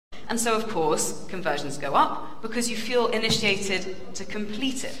And so, of course, conversions go up because you feel initiated to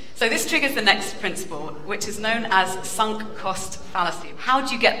complete it. So this triggers the next principle, which is known as sunk cost fallacy. How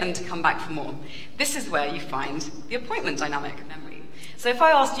do you get them to come back for more? This is where you find the appointment dynamic memory. So if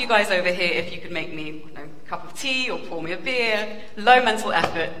I asked you guys over here if you could make me a cup of tea or pour me a beer, low mental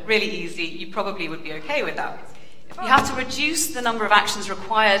effort, really easy, you probably would be okay with that. You have to reduce the number of actions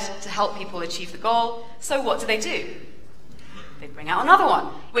required to help people achieve the goal, so what do? They bring out another one,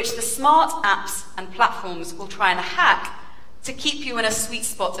 which the smart apps and platforms will try and hack to keep you in a sweet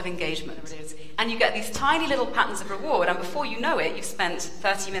spot of engagement. And you get these tiny little patterns of reward, and before you know it, you've spent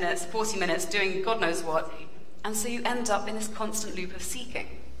 30 minutes, 40 minutes doing God knows what, and so you end up in this constant loop of seeking.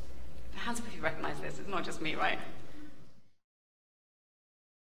 Hands up if you recognize this, it's not just me, right?